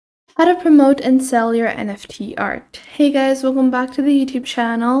How to promote and sell your NFT art. Hey guys, welcome back to the YouTube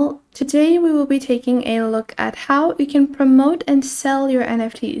channel. Today we will be taking a look at how you can promote and sell your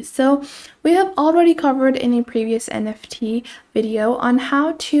NFTs. So we have already covered in a previous NFT video on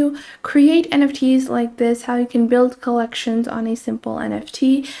how to create NFTs like this, how you can build collections on a simple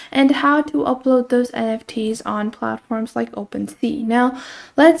NFT, and how to upload those NFTs on platforms like OpenSea. Now,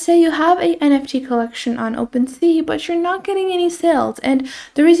 let's say you have a NFT collection on OpenSea, but you're not getting any sales. And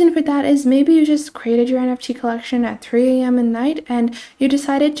the reason for that is maybe you just created your NFT collection at 3 a.m. at night and you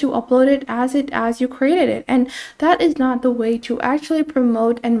decided to upload it as you created it. And that is not the way to actually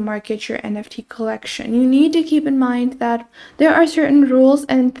promote and market your NFT collection. You need to keep in mind that there are certain rules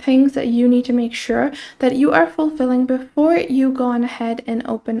and things that you need to make sure that you are fulfilling before you go on ahead and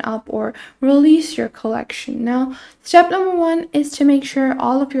open up or release your collection. Now, step number one is to make sure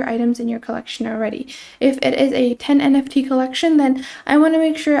all of your items in your collection are ready. If it is a 10 NFT collection, then I want to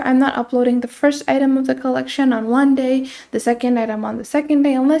make sure I'm not uploading the first item of the collection on one day, the second item on the second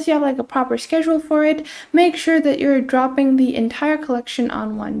day. Unless you have like a proper schedule for it, make sure that you're dropping the entire collection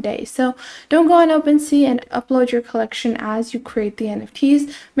on one day. So don't go on OpenSea and upload your collection as you create the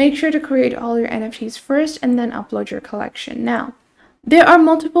NFTs. Make sure to create all your NFTs first and then upload your collection. Now, there are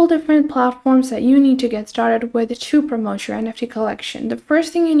multiple different platforms that you need to get started with to promote your NFT collection. The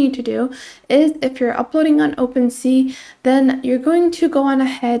first thing you need to do is, if you're uploading on OpenSea, then you're going to go on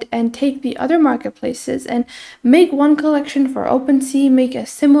ahead and take the other marketplaces and make one collection for OpenSea, make a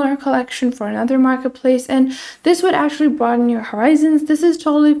similar collection for another marketplace, and this would actually broaden your horizons. This is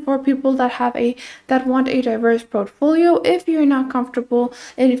totally for people that want a diverse portfolio. If you're not comfortable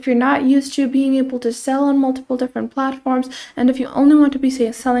and if you're not used to being able to sell on multiple different platforms, and if you only want to be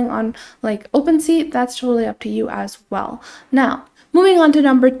selling on like OpenSea, that's totally up to you as well. Now, moving on to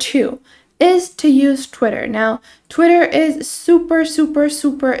number two is to use Twitter. Now, Twitter is super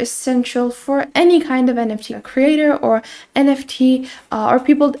essential for any kind of NFT creator or NFT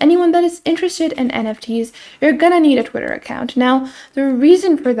or anyone that is interested in NFTs. You're gonna need a Twitter account. Now, the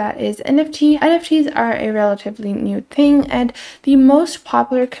reason for that is NFTs are a relatively new thing, and the most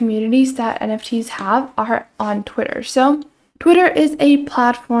popular communities that NFTs have are on Twitter. So Twitter is a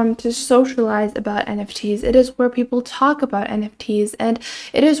platform to socialize about NFTs. It is where people talk about NFTs, and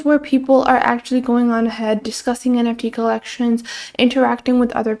it is where people are actually going on ahead, discussing NFT collections, interacting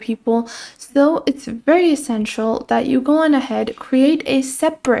with other people. So it's very essential that you go on ahead, create a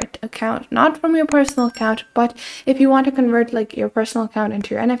separate account, not from your personal account, but if you want to convert like your personal account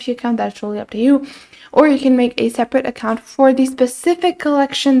into your NFT account, that's totally up to you. Or you can make a separate account for the specific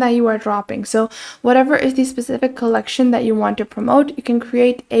collection that you are dropping. So whatever is the specific collection that you want to promote, you can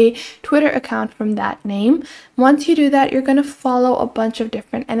create a Twitter account from that name. Once you do that, you're going to follow a bunch of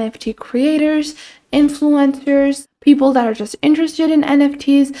different NFT creators, influencers, people that are just interested in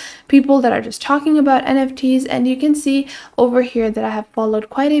NFTs, people that are just talking about NFTs, and you can see over here that I have followed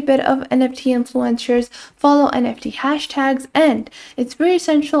quite a bit of NFT influencers, follow NFT hashtags, and it's very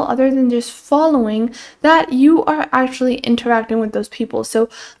essential, other than just following, that you are actually interacting with those people. So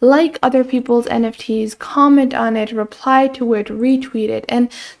like other people's NFTs, comment on it, reply to it, retweet it,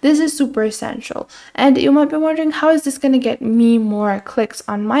 and this is super essential. And you might be wondering, how is this going to get me more clicks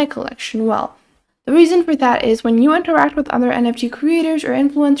on my collection? Well, the reason for that is when you interact with other NFT creators or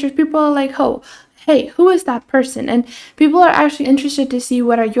influencers, people are like, oh, hey, who is that person? And people are actually interested to see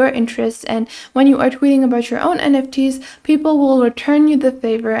what are your interests. And when you are tweeting about your own NFTs, people will return you the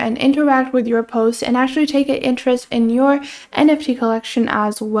favor and interact with your post and actually take an interest in your NFT collection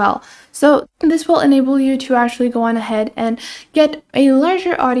as well. So this will enable you to actually go on ahead and get a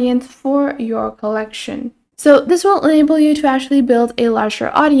larger audience for your collection. So this will enable you to actually build a larger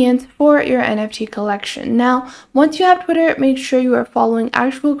audience for your NFT collection. Now, once you have Twitter, make sure you are following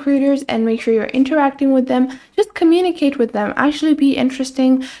actual creators and make sure you're interacting with them. Just communicate with them, actually be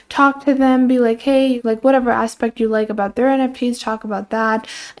interesting, talk to them, be like, hey, like whatever aspect you like about their NFTs, talk about that,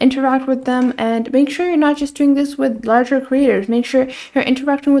 interact with them, and make sure you're not just doing this with larger creators. Make sure you're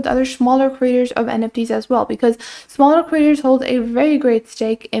interacting with other smaller creators of NFTs as well, because smaller creators hold a very great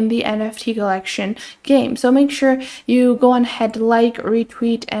stake in the NFT collection game. So make sure you go on ahead, like,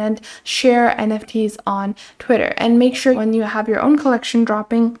 retweet, and share NFTs on Twitter. And make sure when you have your own collection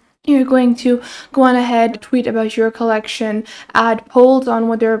dropping, you're going to go on ahead, tweet about your collection, add polls on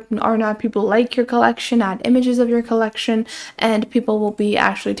whether or not people like your collection, add images of your collection, and people will be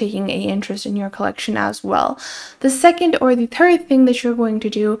actually taking an interest in your collection as well. The second or the third thing that you're going to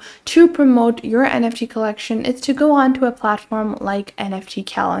do to promote your NFT collection is to go on to a platform like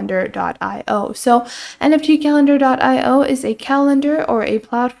nftcalendar.io. So nftcalendar.io is a calendar or a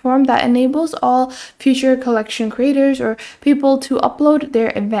platform that enables all future collection creators or people to upload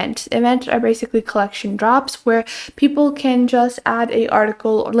their event. events. Events are basically collection drops where people can just add a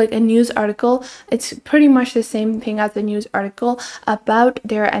article, or like a news article. It's pretty much the same thing as a news article about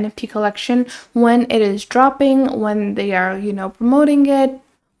their NFT collection when it is dropping, when they are, you know, promoting it,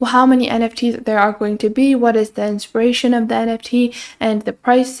 how many NFTs there are going to be, what is the inspiration of the NFT, and the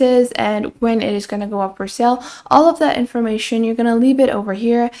prices, and when it is going to go up for sale. All of that information, you're going to leave it over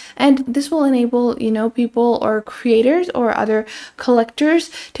here, and this will enable, you know, people or creators or other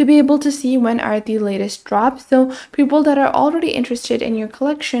collectors to be able to see when are the latest drops. So people that are already interested in your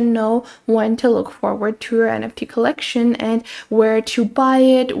collection know when to look forward to your NFT collection and where to buy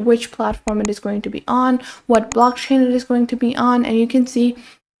it, which platform it is going to be on, what blockchain it is going to be on, and you can see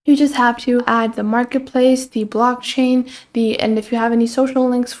you just have to add the marketplace, the blockchain, and if you have any social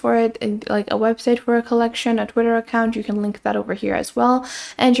links for it, and like a website for a collection, a Twitter account, you can link that over here as well.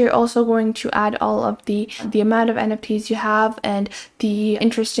 And you're also going to add all of the amount of NFTs you have and the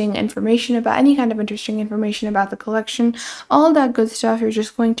interesting information about any kind of interesting information about the collection, all that good stuff. You're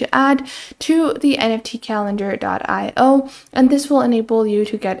just going to add to the NFTcalendar.io, and this will enable you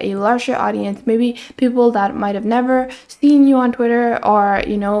to get a larger audience, maybe people that might have never seen you on Twitter, or,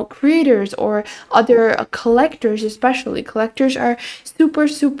 you know, creators or other collectors. Especially collectors are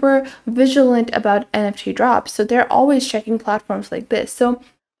super vigilant about NFT drops, so they're always checking platforms like this. So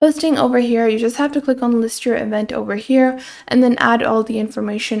listing over here, you just have to click on list your event over here and then add all the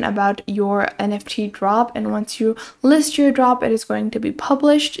information about your NFT drop. And once you list your drop, it is going to be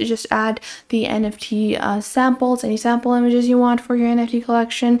published. You just add the NFT samples, any sample images you want for your NFT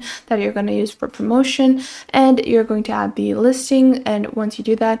collection that you're going to use for promotion, and you're going to add the listing. And once you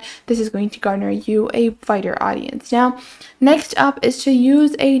do that, this is going to garner you a wider audience. Now, next up is to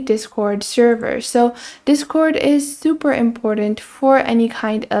use a Discord server. So Discord is super important for any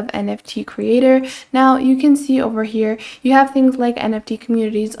kind of NFT creator. Now you can see over here you have things like NFT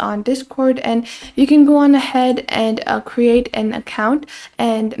communities on Discord, and you can go on ahead and create an account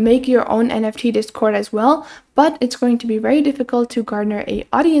and make your own NFT Discord as well. But it's going to be very difficult to garner a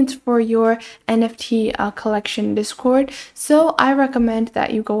audience for your NFT collection Discord. So I recommend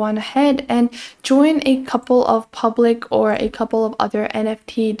that you go on ahead and join a couple of public or a couple of other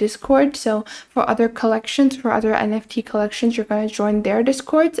NFT Discord. So for other collections, for other NFT collections, you're going to join their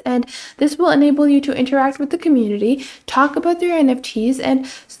Discords, and this will enable you to interact with the community, talk about their NFTs, and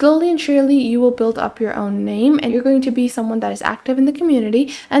slowly and surely you will build up your own name, and you're going to be someone that is active in the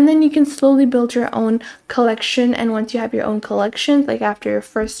community, and then you can slowly build your own collection. And once you have your own collections, like after your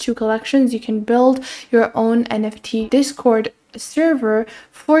first 2 collections, you can build your own NFT Discord server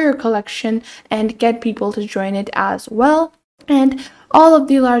for your collection and get people to join it as well. And all of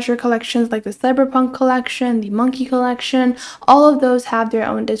the larger collections like the Cyberpunk collection, the Monkey collection, all of those have their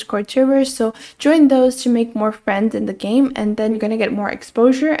own Discord servers. So join those to make more friends in the game, and then you're going to get more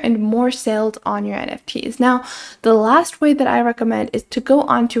exposure and more sales on your NFTs. Now, the last way that I recommend is to go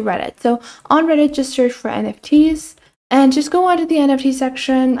onto Reddit. So on Reddit, just search for NFTs and just go onto the NFT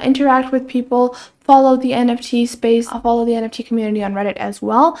section, interact with people, follow the NFT space, follow the NFT community on Reddit as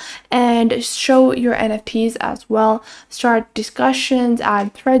well, and show your NFTs as well. Start discussions,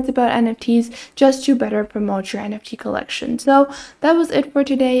 add threads about NFTs just to better promote your NFT collection. So that was it for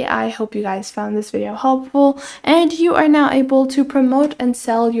today. I hope you guys found this video helpful and you are now able to promote and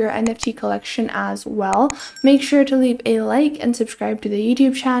sell your NFT collection as well. Make sure to leave a like and subscribe to the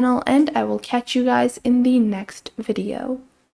YouTube channel, and I will catch you guys in the next video.